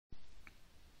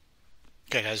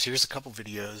Okay guys, here's a couple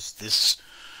videos. This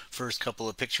first couple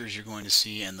of pictures you're going to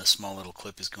see and the small little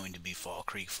clip is going to be Fall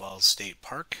Creek Falls State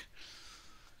Park.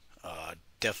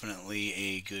 Definitely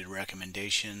a good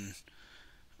recommendation.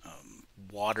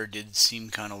 Water did seem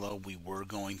kind of low. We were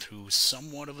going through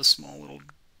somewhat of a small little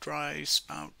dry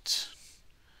spout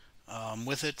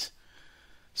with it.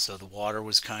 So the water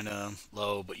was kind of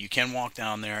low, but you can walk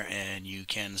down there and you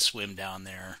can swim down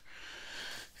there.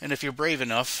 And if you're brave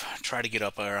enough, try to get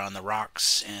up there on the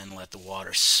rocks and let the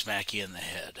water smack you in the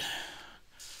head.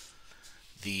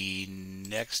 The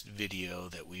next video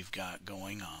that we've got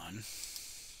going on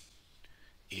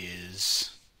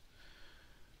is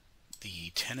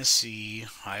the Tennessee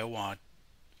Hiwassee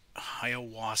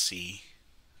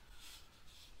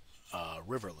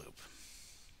River Loop.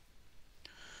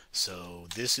 So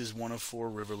this is one of 4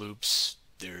 river loops.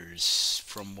 There's,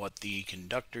 from what the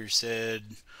conductor said,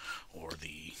 or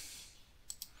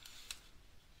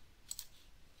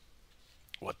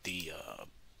what the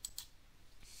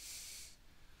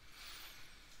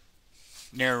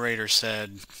narrator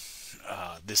said,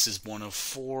 this is one of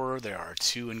 4. There are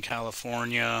 2 in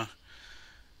California.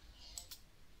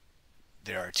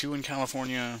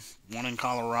 1 in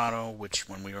Colorado, which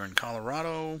when we were in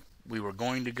Colorado, we were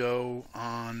going to go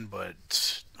on,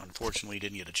 but unfortunately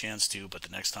didn't get a chance to. But the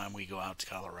next time we go out to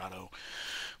Colorado,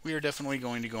 we are definitely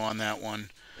going to go on that one.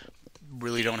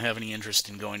 Really don't have any interest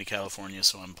in going to California,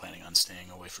 so I'm planning on staying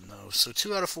away from those. So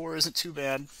 2 out of 4 isn't too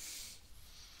bad.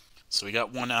 So we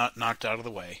got one knocked out of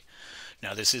the way.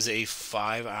 Now this is a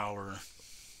 5-hour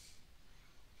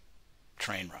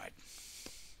train ride.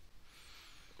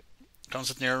 Comes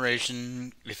with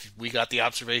narration. If we got the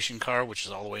observation car, which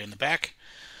is all the way in the back,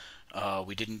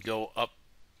 we didn't go up.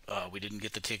 We didn't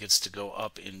get the tickets to go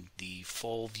up in the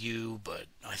full view, but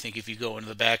I think if you go into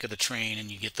the back of the train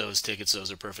and you get those tickets,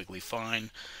 those are perfectly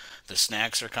fine. The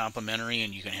snacks are complimentary,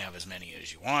 and you can have as many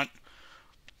as you want.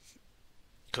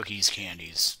 Cookies,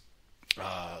 candies.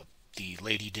 The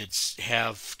lady did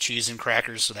have cheese and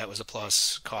crackers, so that was a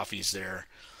plus. Coffee's there.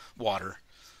 Water.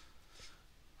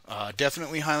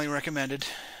 Definitely highly recommended.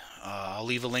 I'll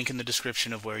leave a link in the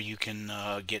description of where you can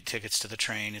get tickets to the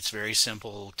train. It's very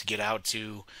simple to get out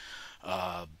to.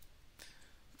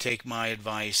 Take my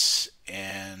advice,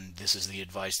 and this is the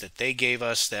advice that they gave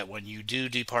us, that when you do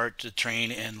depart the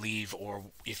train and leave, or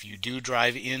if you do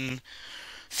drive in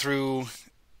through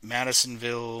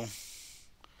Madisonville,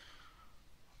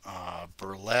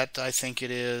 Burlette, I think it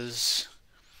is,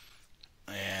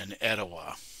 and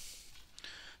Etowah,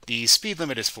 the speed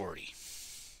limit is 40.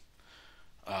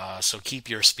 So keep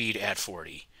your speed at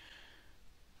 40.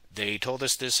 They told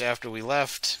us this after we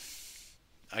left.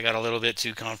 I got a little bit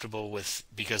too comfortable with,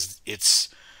 because it's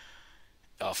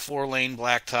a 4-lane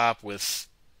blacktop with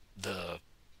the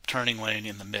turning lane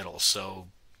in the middle. So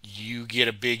you get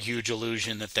a big, huge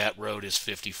illusion that that road is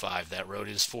 55. That road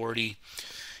is 40.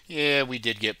 Yeah, we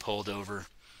did get pulled over.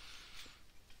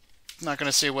 I'm not going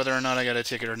to say whether or not I got a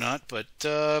ticket or not, but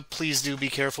please do be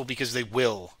careful, because they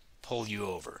will pull you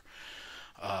over.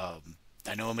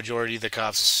 I know a majority of the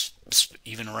cops,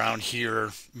 even around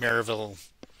here, Maryville,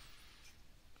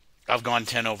 I've gone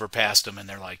 10 over past them, and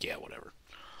they're like, yeah, whatever.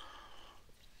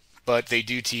 But they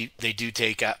do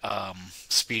take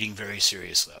speeding very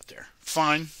seriously out there.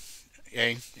 Fine.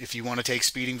 Okay, if you want to take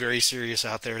speeding very serious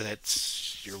out there,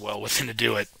 you're well within to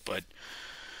do it. But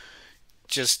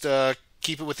just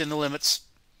keep it within the limits.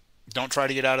 Don't try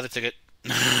to get out of the ticket.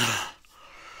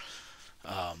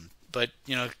 But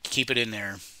keep it in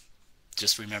there.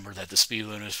 Just remember that the speed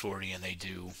limit is 40, and they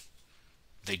do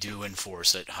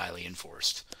enforce it, highly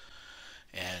enforced.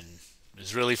 And it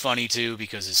was really funny too,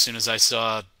 because as soon as I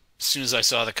saw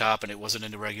the cop, and it wasn't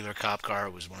in a regular cop car,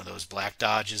 it was one of those black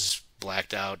Dodges,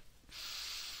 blacked out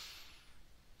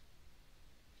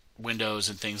windows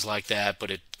and things like that,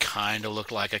 but it kind of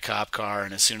looked like a cop car.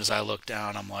 And as soon as I looked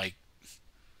down, I'm like,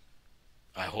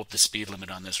 I hope the speed limit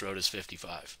on this road is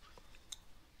 55.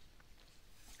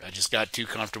 I just got too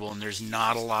comfortable, and there's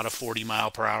not a lot of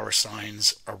 40-mile-per-hour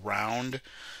signs around.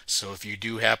 So if you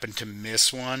do happen to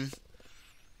miss one,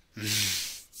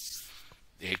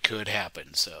 it could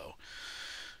happen. So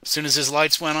as soon as his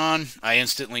lights went on, I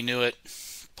instantly knew it.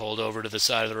 Pulled over to the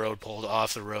side of the road, pulled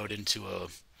off the road into a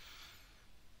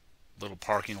little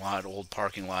old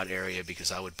parking lot area,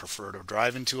 because I would prefer to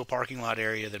drive into a parking lot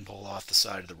area than pull off the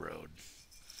side of the road.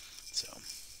 So,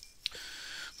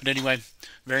 but anyway,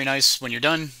 very nice. When you're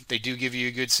done, they do give you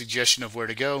a good suggestion of where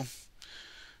to go.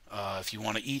 If you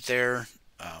want to eat there,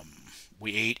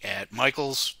 we ate at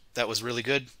Michael's. That was really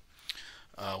good.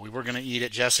 We were going to eat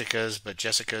at Jessica's, but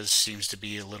Jessica's seems to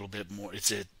be a little bit more,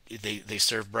 it's they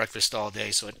serve breakfast all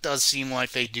day, so it does seem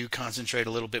like they do concentrate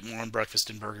a little bit more on breakfast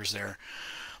and burgers there.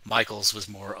 Michael's was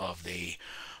more of the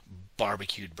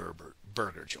barbecued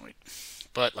burger joint.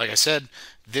 But like I said,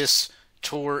 this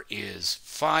tour is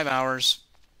 5 hours.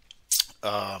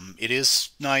 It is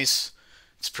nice.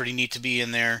 It's pretty neat to be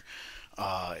in there.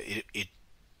 It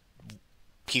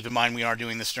keep in mind we are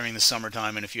doing this during the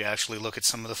summertime, and if you actually look at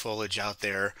some of the foliage out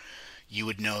there, you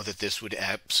would know that this would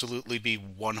absolutely be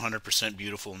 100%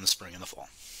 beautiful in the spring and the fall.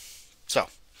 So,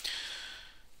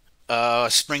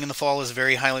 spring and the fall is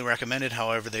very highly recommended.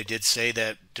 However, they did say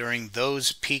that during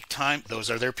those peak time, those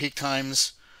are their peak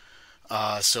times.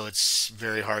 So it's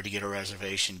very hard to get a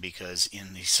reservation because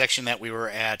in the section that we were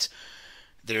at,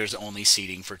 there's only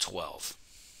seating for 12.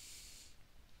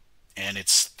 And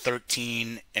it's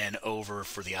 13 and over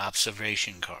for the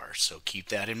observation car. So keep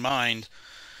that in mind.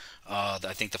 I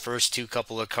think the first two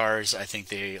couple of cars, I think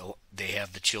they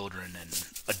have the children and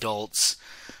adults,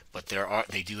 but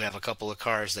they do have a couple of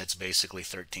cars that's basically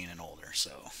 13 and older.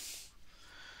 So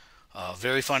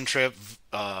very fun trip.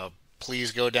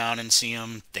 Please go down and see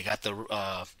them. They got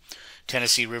the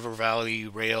Tennessee River Valley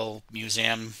Rail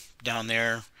Museum down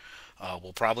there.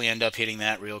 We'll probably end up hitting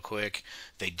that real quick.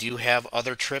 They do have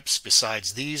other trips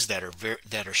besides these that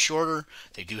are shorter.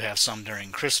 They do have some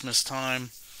during Christmas time.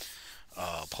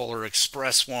 Polar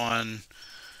Express one.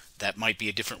 That might be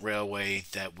a different railway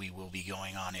that we will be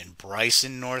going on in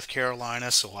Bryson, North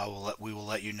Carolina. So we will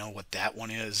let you know what that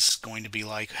one is going to be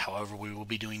like. However, we will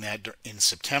be doing that in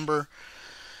September.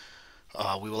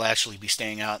 We will actually be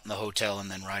staying out in the hotel and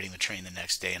then riding the train the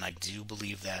next day. And I do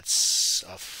believe that's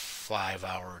a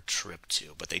 5-hour trip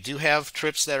too. But they do have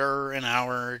trips that are an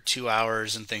hour, 2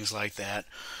 hours, and things like that.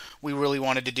 We really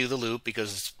wanted to do the loop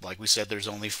because, like we said, there's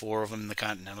only 4 of them in the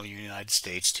continental United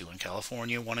States, 2 in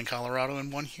California, 1 in Colorado,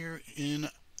 and 1 here in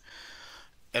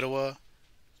Etowah,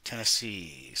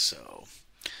 Tennessee. So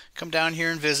come down here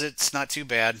and visit. It's not too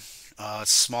bad. It's a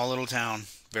small little town,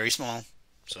 very small.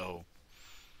 So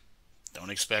don't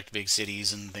expect big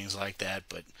cities and things like that.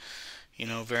 But,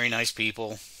 very nice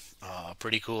people.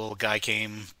 Pretty cool. Guy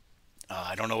came.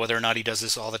 I don't know whether or not he does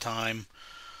this all the time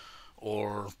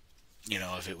or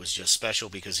if it was just special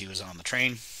because he was on the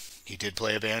train. He did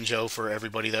play a banjo for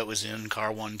everybody that was in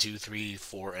car 1, 2, 3,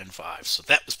 4, and 5. So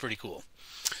that was pretty cool.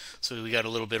 So we got a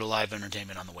little bit of live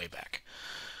entertainment on the way back.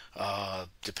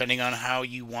 Depending on how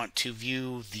you want to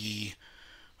view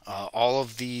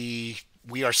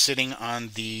we are sitting on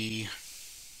the,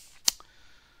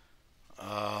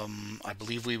 I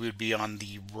believe we would be on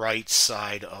the right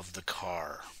side of the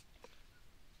car.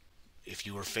 If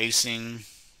you were facing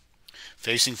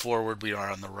forward, we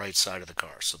are on the right side of the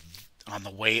car. So on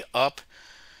the way up,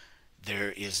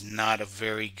 there is not a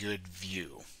very good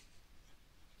view.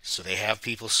 So they have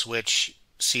people switch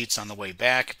seats on the way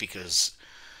back because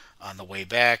on the way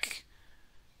back,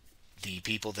 the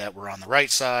people that were on the right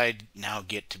side now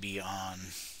get to be on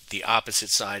the opposite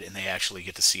side, and they actually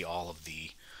get to see all of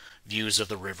the views of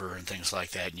the river and things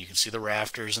like that. And you can see the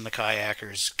rafters and the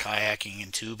kayakers kayaking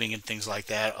and tubing and things like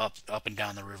that up and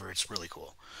down the river. It's really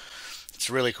cool. It's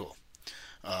really cool.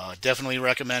 Definitely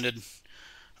recommended.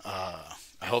 I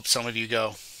hope some of you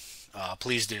go.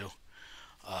 Please do.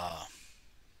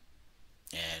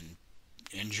 And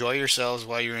enjoy yourselves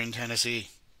while you're in Tennessee.